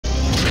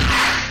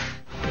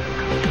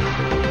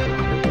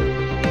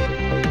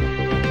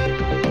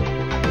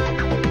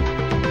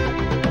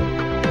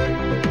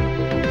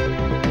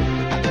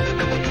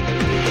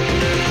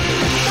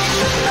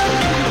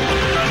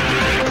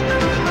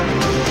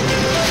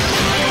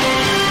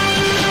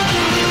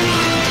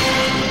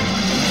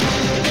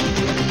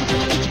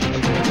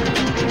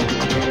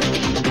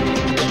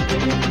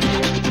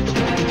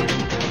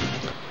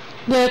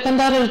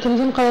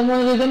محترم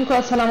قدرمنو لیدونکو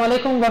السلام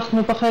علیکم، وخت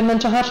مو پخیر. نن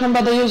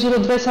چهارشنبه د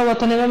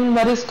 1393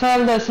 مریض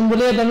کال د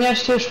سنبلې د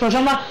میاشتې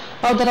شپږمه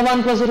او د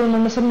روان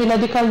 2019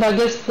 میلادي کال د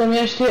اګست د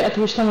میاشتې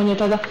 28مه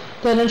نیټه ده.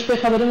 د نن شپې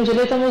خبري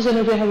مجلې ته مو زه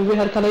نورې حبیبي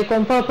هرکلی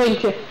کوم. په پیل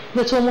کې د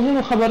څو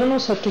مهمو خبرونو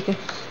سرټکي.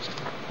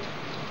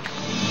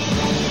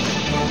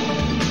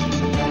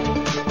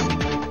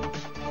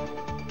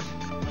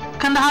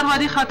 کندهار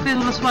وادي خاکریز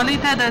ولسوالۍ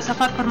ته د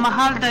سفر پر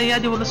مهال د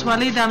یادې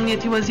ولسوالۍ د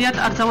امنیتي وضعیت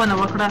ارزونه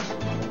وکړه.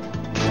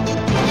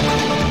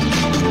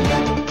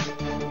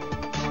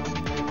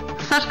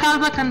 سږ کال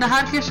به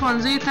کندهار کې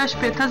ښوونځیو ته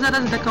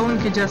 80,000 زده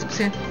کوونکي جذب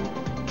شي.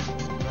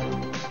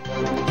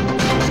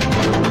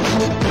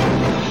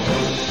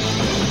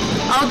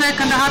 او د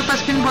کندهار په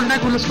سپین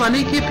بولدک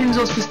ولسوالۍ کې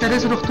 50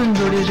 بستریز روغتون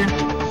جوړیږي.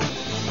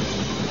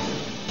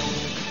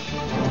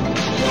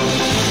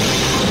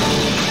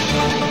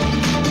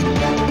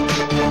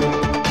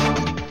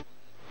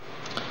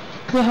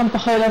 بیا هم په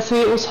خیر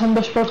راسئ. اوس هم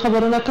بشپړ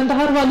خبرونه.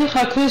 کندهار والي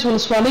خاکریز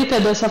ولسوالۍ ته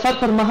د سفر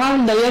پر مهال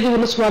د یادې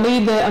ولسوالۍ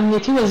د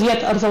امنیتي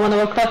وضعیت ارزونه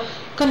وکړه.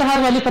 کندهار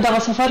والي په دغه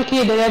سفر کې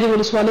د یادې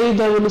ولسوالۍ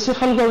د ولسي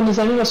خلکو او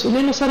نظامي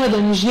مسؤلینو سره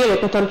د نږدې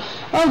وکتل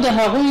او د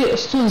هغوی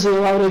ستونزې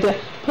واورېدې.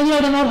 په دې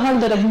اړه نور حال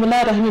د رحیم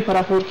الله رحیمي په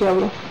راپور کې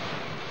اورو.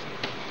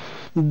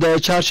 د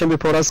چهارشنبې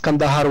په ورځ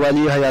کندهار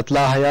والي حیات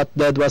الله حیات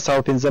د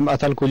 205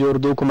 اتن کلي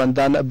اردو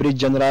قومندان بریج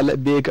جنرال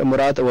بیگ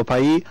مراد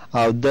وفایي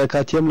او د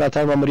کاتیم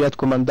ملاتړ ماموریت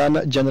قومندان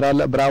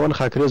جنرال براون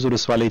خاکریز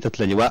ولسوالۍ ته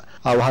تللي وه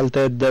او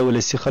هلته د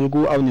ولسي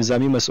خلکو او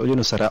نظامي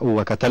مسؤلینو سره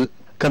وکتل.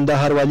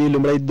 کندهار والي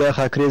لومړی د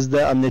خاکریز د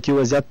امنیتي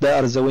وضعیت د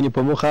ارزونې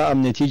په موخه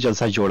امنیتي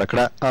جلسه جوړه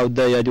کړه او د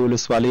یادې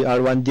ولسوالۍ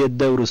اړوند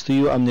د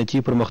وروستیو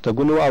امنیتي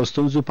پرمختګونو او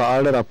ستونزو په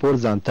اړه راپور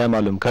ځان ته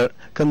معلوم کړ.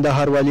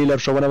 کندهار والي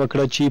لارښوونه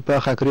وکړه چې په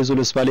خاکریز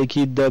ولسوالۍ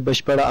کې د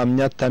بشپړه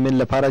امنیت تامین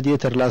لپاره د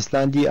تر لاس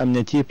لاندې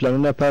امنیتي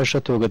پلانونه په ښه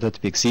توګه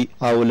تطبیق سي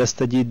او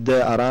لسته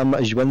د آرام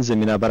ژوند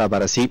زمینه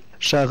برابره سي.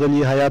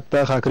 ښاغلي حیات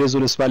په خاکریز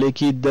ولسوالۍ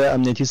کې د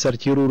امنیتي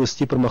سرتیرو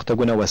وروستي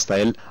پرمختګونه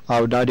وستایل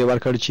او ډاډ یې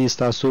ورکړ چې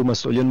ستاسو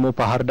مسؤلین مو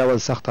په هر ډول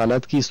سخت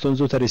حالت کې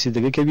ستونزو ته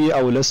رسیدګي کوي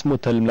او ولس مو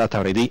تل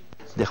ملاتړ دی.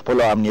 د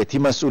خپلو امنیتي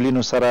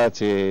مسؤلینو سره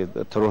چې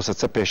تر اوسه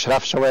څه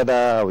پیشرفت شوی ده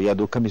او یا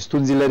د کومې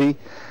ستونزې لري،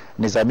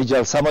 نظامي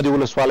جلسه مو د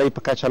ولسوالۍ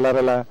په کچه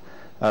لرله.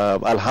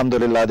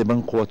 الحمدلله د من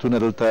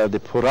قوتونه دلته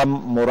د پوره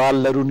مورال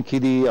لرونکي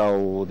دي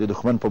او د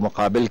دښمن په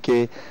مقابل کې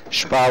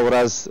شپه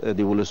ورځ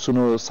د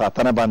ولسونو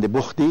ساتنه باندې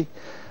بوخت دي.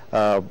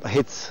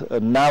 هیڅ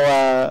نوه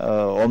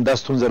عمده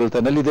ستونزه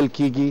دلته نه لیدل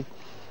کیږي.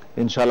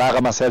 انشاءالله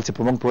هغه مسایل چې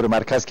په موږ پورې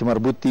مرکز کې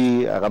مربوط دي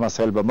هغه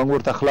مسایل به موږ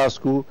ورته خلاص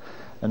کړو.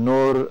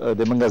 نور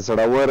د موږ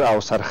زړور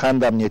او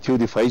سرخند امنیتي او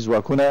دفاعي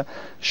ځواکونه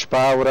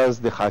شپه ورځ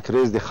د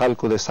خاکریز د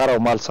خلکو د سر او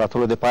مال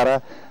ساتلو لپاره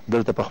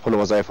دلته په خپلو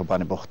وظایفو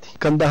باندې بوخت دي.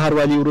 کندهار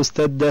والي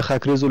وروسته د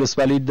خاکریز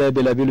ولسوالۍ د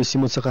بېلابېلو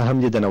سیمو څخه هم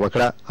لیدنه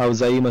وکړه او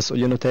ځایي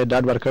مسؤلینو ته یې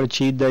ډاډ ورکړ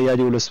چې د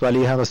یادې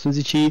ولسوالۍ هغه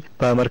ستونزې چې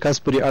په مرکز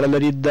پورې اړه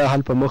لري د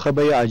حل په موخه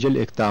به یې عاجل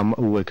اقدام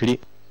وکړي.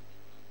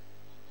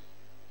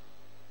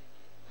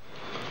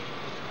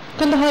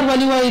 کندهار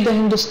والي وایي د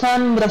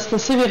هندوستان مرسته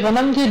سوي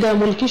غنم دي د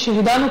ملکي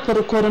شهیدانو پر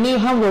کورنیو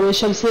هم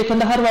وویشل سي.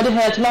 کندهار والي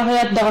حیات الله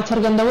حیات دغه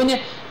څرګندونې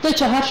د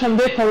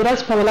چهارشنبې په ورځ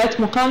په ولایت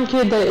مقام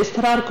کې د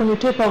استقرار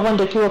کمیټې په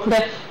غونډه کې وکړه.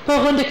 په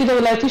غونډه کې د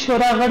ولایتي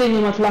شورا غړي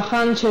نعمت الله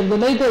خان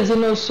چیردلی د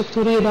ځینو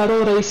سکتوري ادارو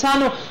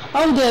رئیسانو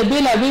او د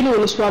بېلابېلو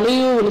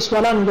ولسوالیو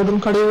ولسوالانو ګډون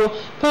کړی و.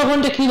 په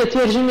غونډه کې د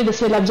تېر ژمي د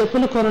سیلاب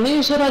ځپلو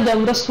کورنیو سره د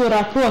مرستو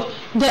راپور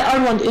د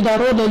اړوند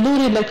ادارو له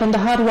لوري له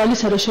کندهار والي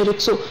سره شریک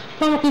سو.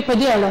 په موقع په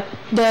دې اړه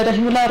د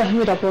رحیم الله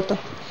رحیمي راپور ته.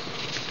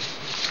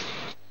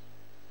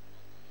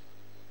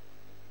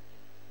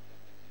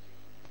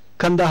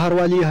 کندهار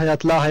والي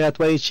حیات الله حیات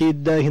وایي چې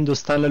د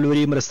هندوستان له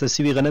لوري مرسته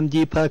سوي غنم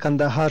دي په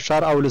کندهار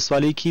ښار او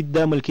ولسوالۍ کې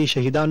د ملکي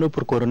شهیدانو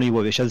پر کورنیو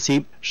وویشل سي.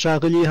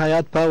 ښاغلي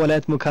حیات په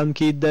ولایت مقام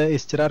کې د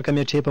استقرار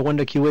کمیټې په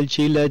غونډه کې ویل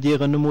چې له دې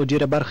غنمو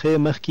ډیره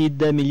برخه مخکې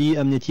د ملي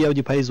امنیتي او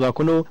دفاعي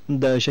ځواکونو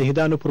د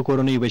شهیدانو پر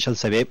کورنیو ویشل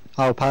سوي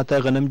او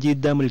پاته غنم دي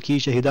د ملکي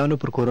شهیدانو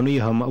پر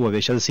کورنیو هم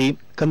وویشل سي.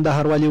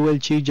 کندهار والي ویل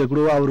چې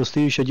جګړو او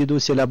وروستیو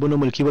شدیدو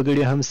سیلابونو ملکي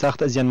وګړي هم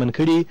سخت زیانمن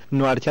کړي،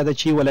 نو اړتیا ده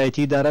چې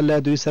ولایتي اداره له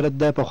دوی سره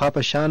د پخوا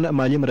په شان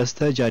مالي مرسته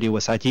جاري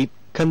وساتي.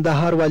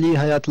 کندهار والي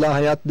حیات الله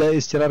حیات د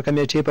استقرار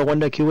کمیټې په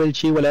غونډه کې ویل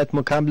چې ولایت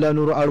مقام له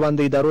نورو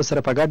اړوند ادارو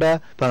سره په ګډه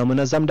په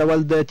منظم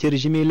ډول د تېر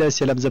ژمي له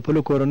سیلاب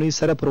ځپلو کورنیو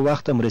سره پر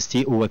وخت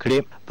مرستې وکړي.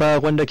 په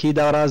غونډه کې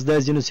دغه راز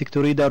د ځینو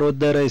سکتوري ادارو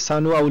د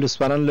رئیسانو او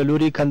ولسوالانو له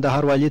لوري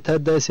کندهار والي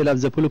ته د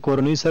سیلاب ځپلو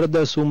کورنیو سره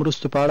د څو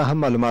مرستو په اړه هم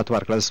معلومات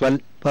ورکړل شول.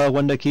 په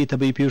غونډه کې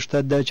طبیعي پیښو ته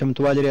د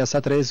چمتووالي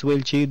ریاست رئیس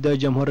ویل چې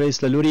د جمهور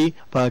رئیس له لوري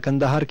په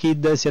کندهار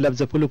کې د سیلاب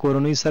ځپلو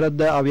کورنیو سره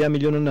د 80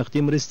 میلیونو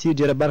نقدي مرستې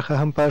ډېره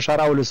برخه هم په ښار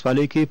او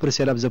ولسوالۍ کې پر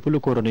سیلاب ځپلو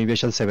کورنیو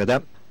ویشل سوې ده.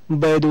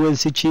 باید وویل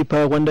سي چې په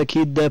غونډه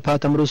کې د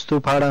پاته مرستو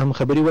په اړه هم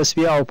خبرې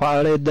وسوې او په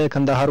اړه د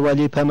کندهار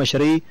والي په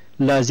مشرۍ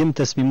لازم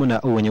تصمیمونه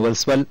ونیول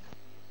شول.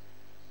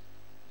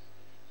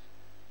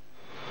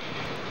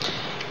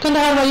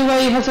 کندهار والي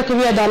وایي هڅه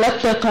کوي عدالت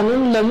د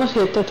قانون له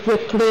مخې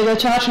تطبیق کړي. د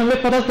چهارشنبې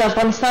په ورځ د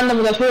افغانستان د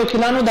مدافع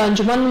وکیلانو د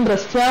انجمن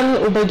مرستیال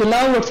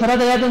عبیدالله ورسره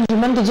د یاد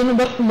انجمن د ځینو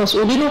برخو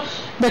مسؤلینو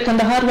د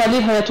کندهار والي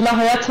حیات الله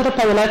حیات سره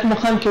په ولایت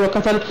مقام کې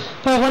وکتل.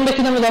 په غونډه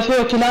کې د مدافع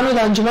وکیلانو د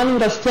انجمن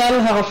مرستیال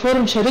هغه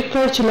فورم شریک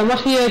کړ چې له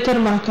مخې یې تر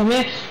محکمې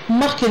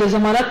مخکې د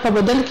ضمانت په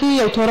بدل کې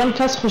یو تورن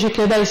کس خوشي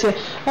کېدای شي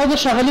او د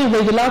ښاغلي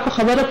عبیدالله په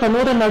خبره په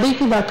نوره نړۍ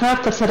کې دا کار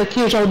ترسره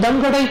کېږي او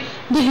دمګړی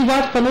د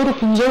هېواد په نورو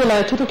 5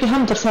 ولایتونو کې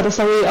هم ترسره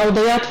شوی او د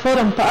یاد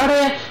فورم په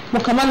اړه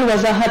مکمل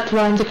وضاحت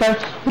وړاندې کړ.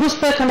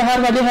 وروسته کندهار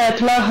والي حیات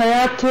الله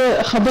حیات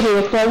خبرې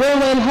وکړه.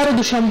 وویل هره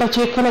دوشنبه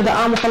چې کله د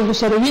عامو خلکو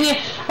سره ویني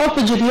او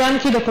په جریان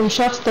کې د کوم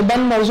شخص د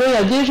بند موضوع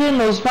یادېږي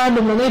نو زما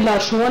لومړنۍ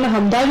لارښوونه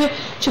همدا وي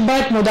چې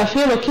باید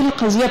مدافع وکیل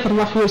قضیه پر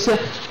مخ یوسي.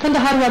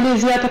 کندهار والي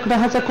زیاته کړه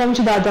هڅه کوم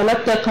چې د عدالت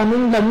د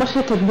قانون له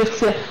مخې تطبیق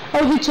سي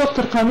او هیڅوک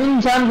تر قانون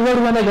ځان لوړ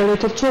ونه ګڼي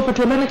تر څو په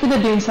ټولنه کې د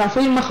بې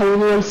انصافۍ مخه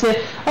ونیول سي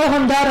او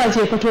همداراز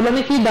یې په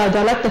ټولنه کې د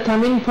عدالت د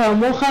تامین په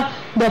موخه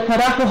د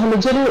پراخو هلو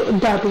ځلو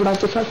ډاډ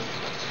وړاندې کړ.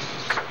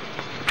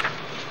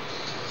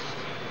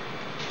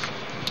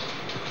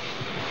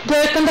 د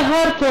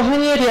کندهار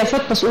پوهنې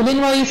ریاست مسؤلین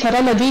وایي سره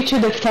له دې چې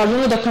د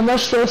کتابونو د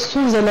کمښت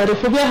ستونزه لري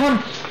خو بیا هم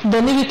د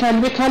نوي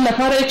تعلیمي کال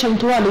لپاره یې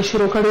چمتووالی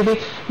شروع کړی دی.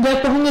 د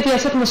پوهنې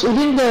ریاست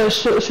مسؤلین د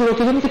شروع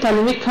کېدونکي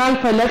تعلیمي کال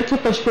په لړ کې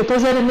په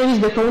 80,000 نوي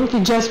زده کوونکي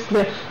جذب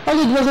کړي او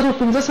د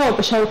 2500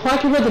 په شاوخوا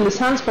کې به د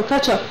لیسانس په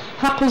کچه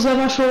حق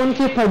الزحمه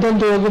ښوونکي په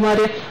دندو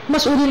وګماري.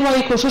 مسؤلین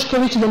وایي کوشش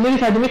کوي چې د نوي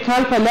تعلیمي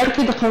کال په لړ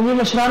کې د قومي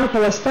مشرانو په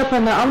واسطه په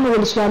ناامنو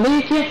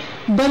ولسوالیو کې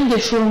بندې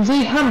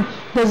ښوونځي هم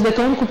د زده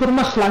کوونکو پر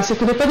مخ خلاصې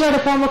کړي. په دې اړه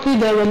پام وکړئ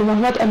د ولي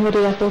محمد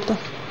انوري راپورته.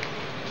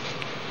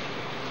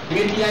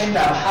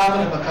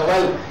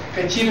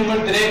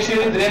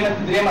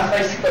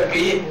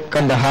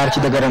 کندهار چې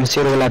د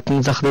ګرمسیر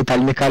ولایتونو څخه د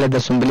تعلیمي کال د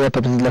سنبلې په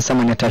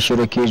 15مه نیټه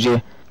شروع کیږي.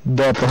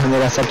 د پوهنې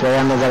ریاست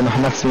ویان نظر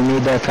محمد سلیمي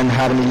د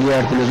کندهار ملي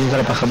او تلویزیون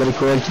سره په خبرې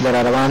کې وویل چې د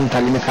راروان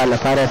تعلیمي کال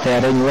لپاره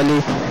تیاری نیولې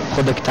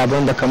خو د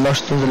کتابونو د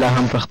کمښت ستونزه لا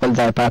هم پر خپل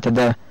ځای پاتې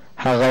ده.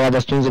 هغه د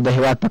ستونزې د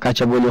هېواد په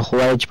کچه بولي خو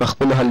وایي چې په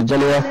خپلو هلو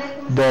ځلو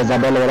د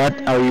زابل ولایت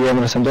او یوې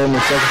مرستندویه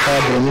موسسې څخه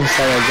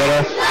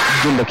 3,500,000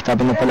 جلده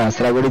کتابونه په لاس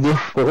راوړي دي.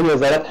 پوهنې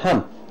وزارت هم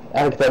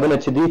هغه کتابونه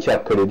چې دوی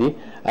چاپ کړي دي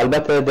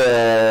البته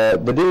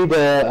د دوی د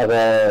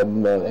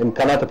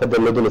امکاناتو په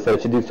درلودلو سره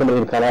چې دوی څومره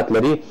امکانات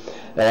لري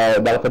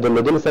دغه په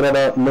درلودلو سره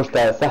به موږ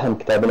ته سهم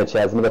کتابونه چې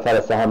زموږ لپاره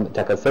سهم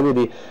ټاکل شوي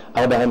دي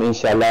او به هم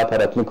انشاءالله په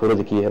راتلونکو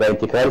ورځو کې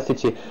راانتقال شي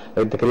چې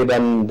تقریبا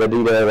د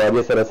دوی د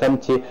وعدې سره سم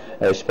چې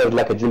 6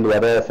 لکه جلد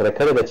وعده سره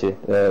کړې ده چې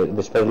د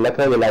 6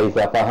 لکه یا لا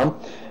اضافه هم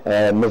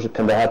موږ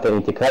کندهار ته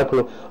انتقال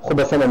کړو خو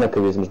بسنه نه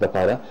کوي زموږ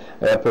لپاره.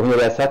 پوهنې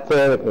ریاست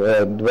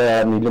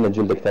 2 میلیونه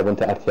جلد کتابونو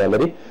ته اړتیا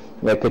لري.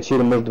 که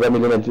چیرې موږ 2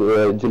 میلیونه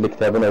جلد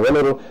کتابونه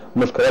ولرو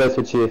موږ کولی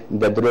شو چې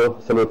د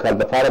 3 کال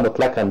لپاره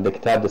مطلقا د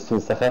کتاب د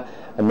ستونزې څخه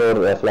نور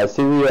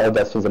خلاصي وي او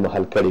دا ستونزه مو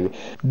حل کړې وي.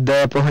 د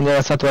پوهنې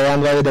ریاست ویان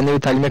وایي د نوي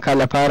تعلیمي کال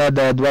لپاره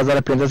د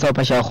 2500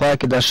 په شاوخوا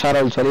کې د ښار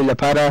او ولسوالۍ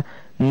لپاره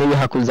نوي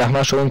حق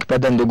الزحمه ښوونکي په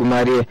دندو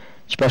ګماري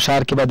چې په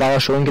ښار کې به دغه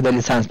ښوونکي د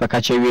لیسانس په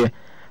کچه وي.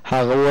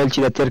 هغه وویل چې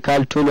د تېر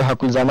کال ټولو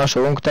حق الزحمه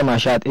ښوونکو ته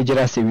معاشات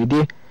اجرا شوي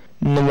دي.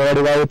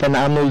 نوموړي وایي په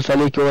ناامنو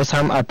ولسوالیو کې اوس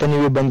هم 8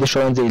 نوي بندي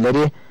ښوونځي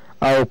لري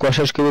او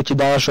کوشش کوي چې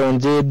دغه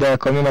ښوونځي د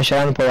قومي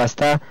مشرانو په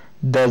واسطه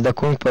د زده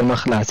کوونکو پر مخ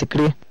خلاصې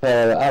کړي.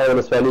 هغه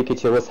ولسوالیو کې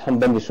چې اوس هم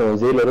بندي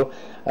ښوونځي لرو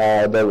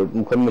د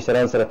قومي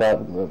مشرانو سره په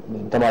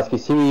تماس کې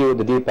شوي یو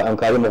د دې په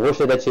همکاري مو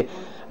غوښتې ده چې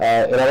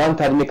روان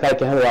تعلیمي کال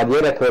کې هم وعدې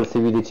راکول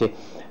شوي دي چې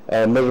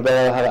موږ به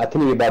هغه 8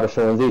 نوي بابه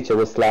ښوونځي چې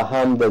اوس لا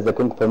هم د زده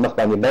کوونکو پر مخ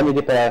باندې بندې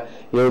دي په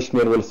یو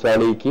شمېر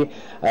ولسوالیو کې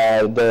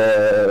د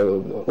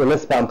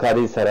ولس په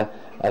همکارۍ سره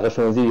هغه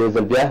ښوونځي یو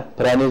ځل بیا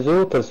پرانیزو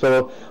تر څو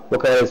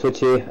وکولی شو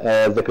چې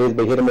زده کړیز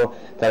بهیر مو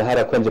تر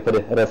هره کونجه پورې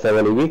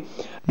رسولی وي.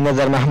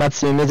 نظر محمد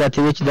سلیمي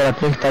زیاتوي چې د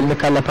راتلونکي تعلیمي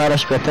کال لپاره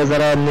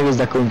 80,000 نوي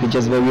زده کوونکي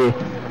جذبوي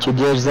چې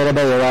 10,000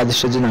 به یوازې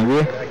ښځینه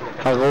وي.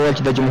 هغه وویل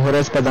چې د جمهور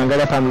رئیس په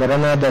ځانګړې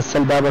پاملرنه د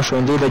 100 بابه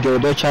ښوونځیو د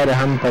جوړېدو چارې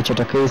هم په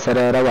چټکۍ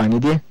سره روانې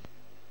دي.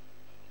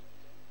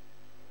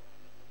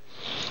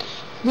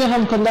 بیا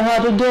هم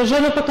کندهار د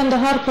ژبه په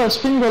کندهار په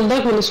سپین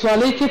بولدک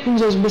ولسوالۍ کې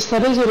 50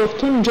 بستریز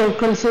روغتون جوړ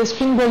کړل شي.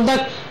 سپین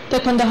بولدک د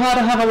کندهار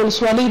هغه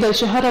ولسوالۍ ده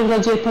چې هره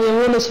ورځ په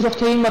 11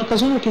 روغتیایي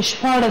مرکزونو کې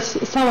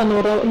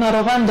 1400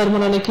 ناروغان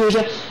درملنه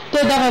کېږي. د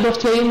دغه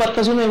روغتیایي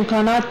مرکزونو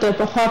امکانات د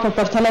پخوا په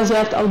پرتله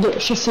زیات او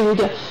ښه شوي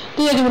دي. د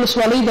یادې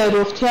ولسوالۍ د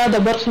روغتیا د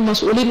برخې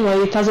مسؤلین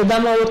وایي تازه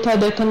دمه ورته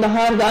د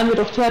کندهار د عامې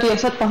روغتیا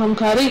ریاست په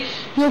همکارۍ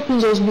یو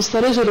 50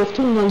 بستریز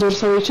روغتون منظور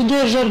شوی چې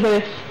ډېر ژر به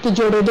د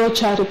جوړېدو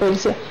چارې پیل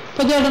شي.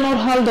 په دې اړه نور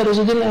حال د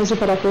روزالدین عزیز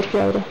په راپور کې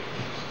اورو.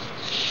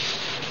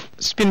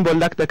 سپین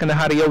بولدک د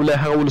کندهار یو له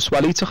هغه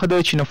ولسوالۍ څخه ده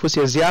چې نفوس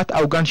یې زیات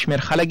او ګڼ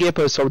شمېر خلک یې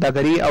په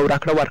سوداګري او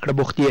راکړه ورکړه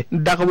بوخت دي.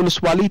 دغه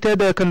ولسوالۍ ته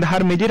د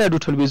کندهار ملي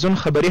راډیو ټلویزیون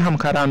خبري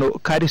همکارانو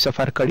کاري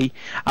سفر کړی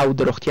او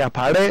د روغتیا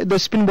په اړه د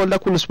سپین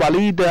بولدک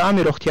ولسوالۍ د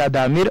عامې روغتیا د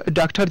امیر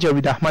ډاکټر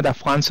جاوید احمد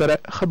افغان سره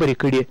خبرې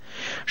کړي.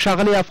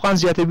 ښاغلی افغان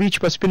زیاتوي چې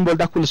په سپین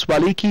بولدک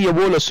ولسوالۍ کې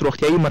 11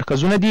 روغتیایي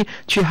مرکزونه دي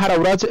چې هره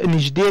ورځ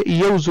نږدې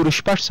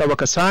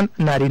 1,600 کسان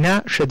نارینه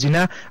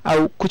ښځینه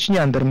او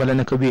کوچنیان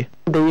درملنه کوي.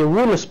 د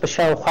 11 په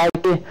شاوخوا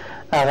کې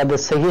هغه د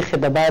صحي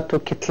خدماتو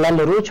کتله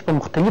لرو چې په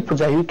مختلفو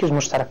ځایو کې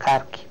زموږ سره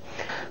کار کوي.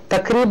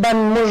 تقریبا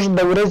موږ د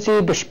ورځې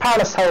د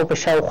 1400 په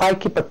شاوخوا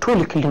کې په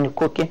ټولو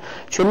کلینیکو کې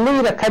چې لوی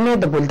رقم یې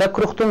د بولدک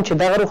روغتون چې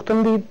دغه روغتون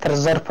دی تر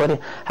 1000 پورې،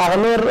 هغه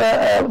نور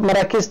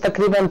مراکز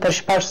تقریبا تر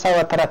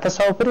 600 تر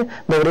 800 پورې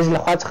د ورځې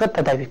لخوا څخه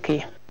تداوي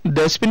کوي.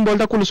 د سپین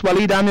بولدک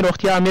ولسوالۍ د عامې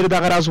روغتیا امیر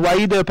دغه راز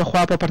وایي د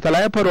پخوا په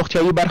پرتله په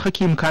روغتیایي برخه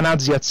کې امکانات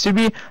زیات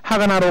سوي،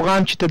 هغه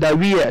ناروغان چې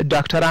تداوي یې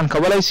ډاکټران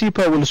کولی سي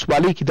په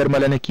ولسوالۍ کې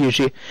درملنه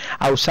کیږي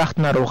او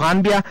سخت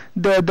ناروغان بیا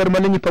د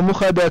درملنې په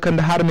موخه د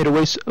کندهار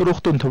میرویس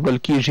روغتون ته وړل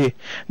کیږي.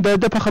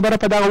 د په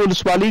خبره په دغه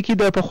ولسوالۍ کې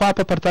د پخوا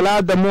په پرتله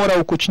د مور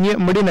او کوچني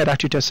مړینه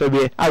راټیټه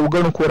سوې او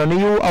ګڼو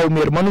کورنیو او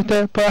میرمنو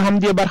ته په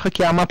همدې برخه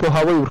کې عامه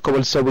پوهاوی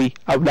ورکول سوی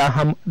او لا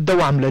هم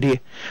دوام لري.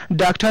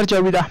 ډاکټر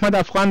جاوید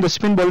احمد افغان د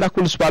سپین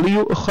بولدک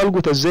ولسوالیو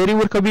خلکو ته زیری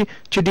ورکوي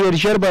چې ډیر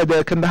ژر به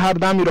د کندهار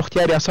د عامې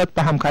روغتیا ریاست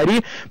په همکاري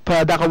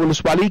په دغه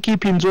ولسوالۍ کې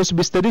 50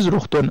 بستریز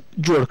روغتون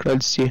جوړ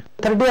کړل سي.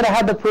 تر ډیره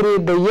حده پورې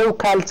د یو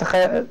کال څخه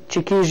چې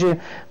کېږي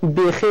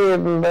بیخي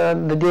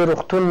د دې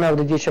روغتون او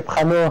د دې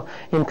شفاخانو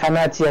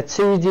امکانات زیات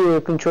سوي دي،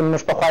 چې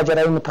موږ پخوا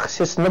جراحي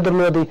متخصص نه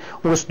درلودی،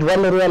 اوس 2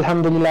 لرو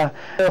الحمدلله.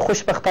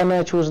 خوشبختانه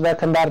چې اوس د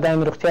کندهار د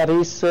عامې روغتیا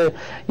رئیس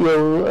یو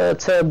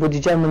څه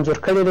بودیجه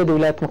منظور کړې ده د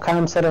ولایت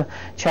مقام سره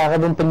چې هغه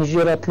به په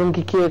نږدې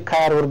راتلونکي کې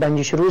کار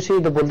ورباندې شروع سي.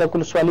 د بولدک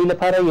ولسوالۍ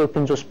لپاره یو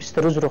 50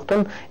 بستریز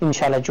روغتون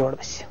انشاءالله جوړ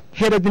بشي.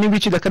 هیره د نوي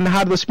چې د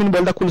کندهار د سپین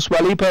بولدک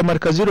ولسوالۍ په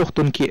مرکزي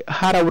روغتون کې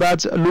هر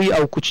ورځ لوی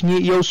او کوچني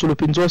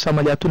 150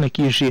 عملیاتونه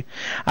کیږي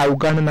او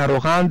ګڼ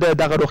ناروغان د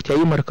دغه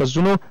روغتیایي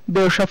مرکزونو د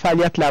ښه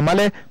فعالیت له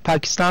امله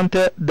پاکستان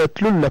ته د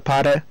تللو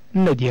لپاره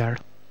نه دي اړ.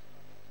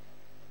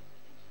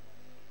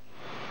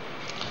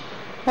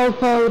 او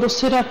په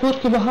وروستي راپور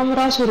کې به هم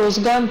راشو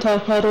روزګان ته.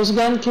 په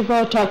روزګان کې په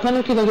ټاکنو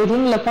کې د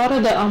ګډون لپاره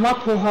د عامه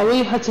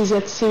پوهاوي هڅې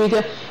زیاتې سوي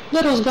دي. د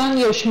روزګان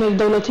یو شمېر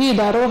دولتي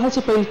ادارو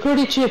هڅې پیل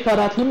کړي چې په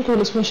راتلونکو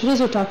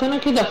ولسمشریزو ټاکنو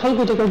کې د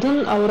خلکو د ګډون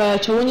او رایه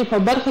اچونې په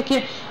برخه کې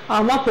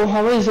عامه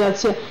پوهاوی زیات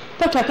سي.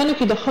 په ټاکنو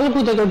کې د خلکو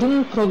د ګډون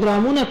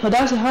پروګرامونه په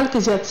داسې حال کې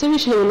زیات سوي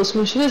چې د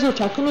ولسمشریزو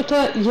ټاکنو ته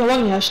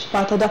 1 میاشت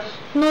پاته ده.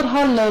 نور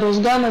حال له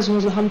روزګان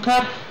زموږ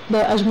همکار د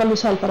اجمل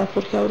وصال په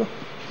راپور کې اورو.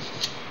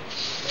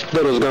 د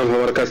روزګان په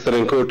مرکز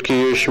ترنکوټ کې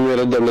یو شمېر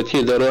دولتي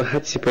ادارو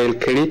هڅې پیل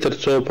کړي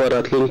ترڅو په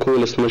راتلونکو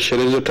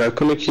ولسمشریزو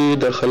ټاکنو کې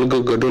د خلکو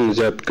ګډون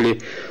زیات کړي.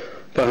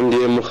 په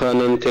همدې موخه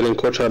نن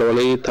ترنکوټ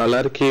ښاروالۍ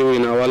تالار کې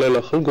ویناواله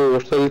له خلکو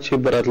غوښتل چې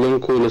په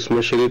راتلونکو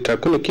ولسمشري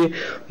ټاکنو کې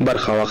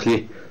برخه واخلي.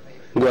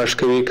 ګواښ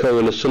کوي که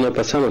ولسونه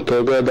په سمه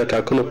توګه د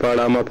ټاکنو په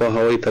اړه عامه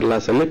پوهاوی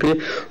ترلاسه نه کړي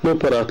نو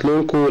په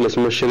راتلونکو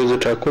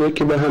ولسمشریزو ټاکنو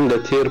کې به هم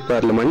د تیر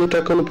پارلماني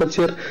ټاکنو په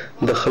څیر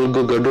د خلکو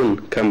ګډون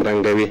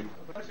کمرنګه وي.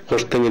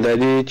 غوښتنې دا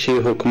دي چې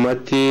حکومت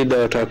د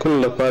ټاکنو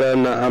لپاره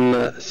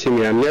ناامنه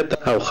سیمې امنیت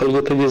او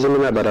خلکو ته دې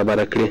زمینه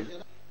برابره کړي.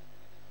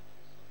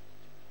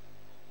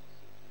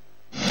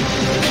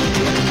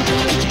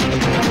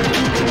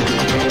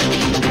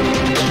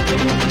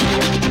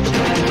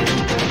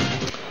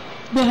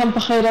 بیا هم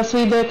په خیر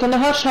راسئ. د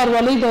کندهار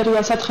ښاروالۍ د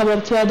ریاست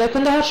خبرتیا. د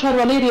کندهار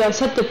ښاروالۍ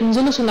ریاست د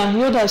 15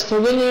 ناحیو د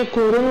استوګنې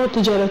کورونو،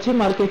 تجارتي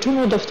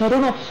مارکیټونو،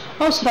 دفترونو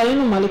او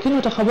سرایونو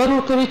مالکینو ته خبر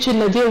ورکوي چې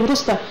له دې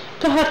وروسته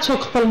که هر څوک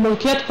خپل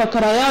ملکیت په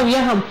کرایه او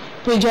یا هم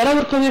په اجاره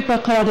ورکوي په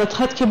قرارداد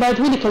خط کې باید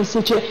ولیکل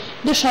سي چې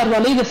د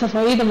ښاروالۍ د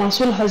صفایي د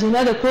محصول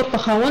خزینه د کور په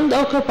خاوند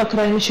او که په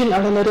کرایه‌نشین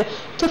اړه لري،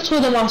 تر څو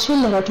د محصول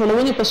د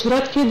راټولونې په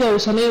صورت کې د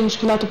اوسنیو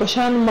مشکلاتو په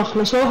شان مخ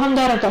نسو.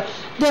 همدارنګه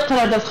د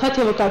قرارداد خط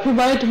یوه کاپي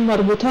باید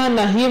مربوطه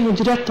ناحیې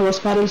مدیریت ته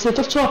وسپارل سي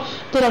تر څو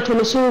د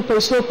راټولو سویو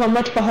پیسو په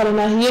مټ په هره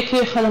ناحیه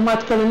کې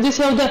خدمات کړندي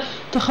سي او د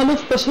تخلف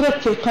په صورت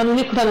کې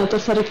قانوني کړنه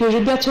ترسره کیږي.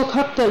 بیا څوک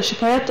حق ته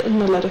شکایت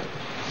نه لري.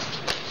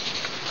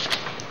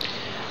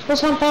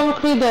 اوس هم پام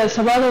وکړئ د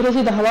سبا د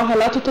ورځې د هوا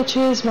حالاتو ته چې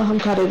زما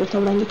همکاری درته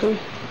وړاندې کوي.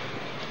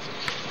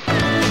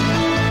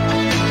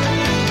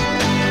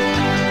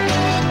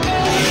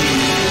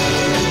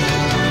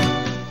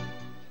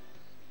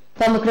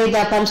 پام وکړئ د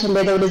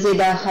پنجشنبې د ورځې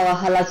د هوا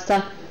حالاتو ته.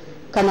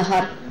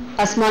 کندهار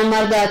اسمان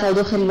مار د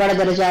تودوخې لوړه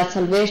درجه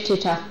 40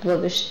 ټیټه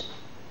 22.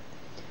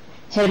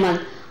 هلمند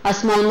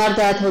اسمان مار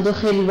د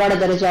تودوخې لوړه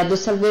درجه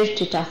 42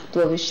 ټیټه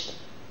 22.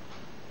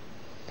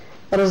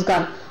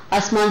 روزګان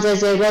اسمان ځای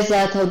ځای ورځ د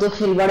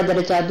تودوخې لوړه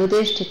درجه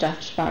 22 ټیټه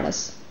 14.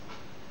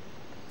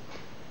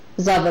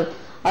 زابل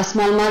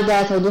اسمان مار د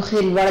تودوخې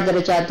لوړه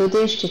درجه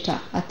 22 ټیټه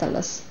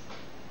 18.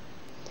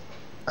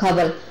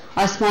 کابل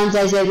اسمان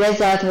ځای ځای ورځ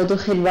د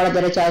تودوخې لوړه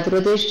درجه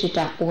 23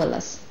 ټیټه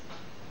 19.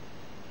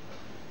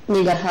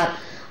 ننګرهار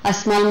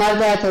اسمان مار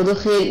د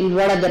تودوخې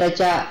لوړه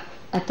درجه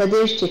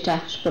 28 ټیټه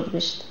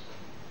 14.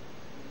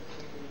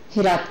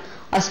 هرات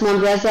اسمان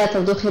ورځ د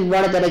تودوخې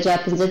لوړه درجه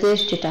 15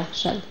 ټیټه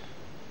 20.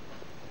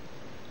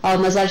 او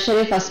مزار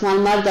شریف اسمان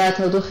مار د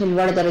تودوخې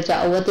لوړه درجه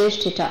 28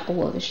 ټیټه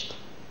 28.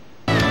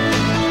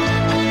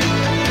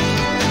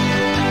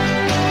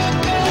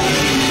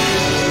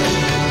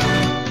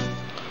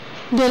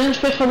 د نن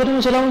شپې خبرونه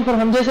جلا پر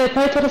همدې ځای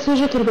پای ته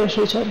رسېږي. تر بیا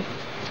ښې چارې.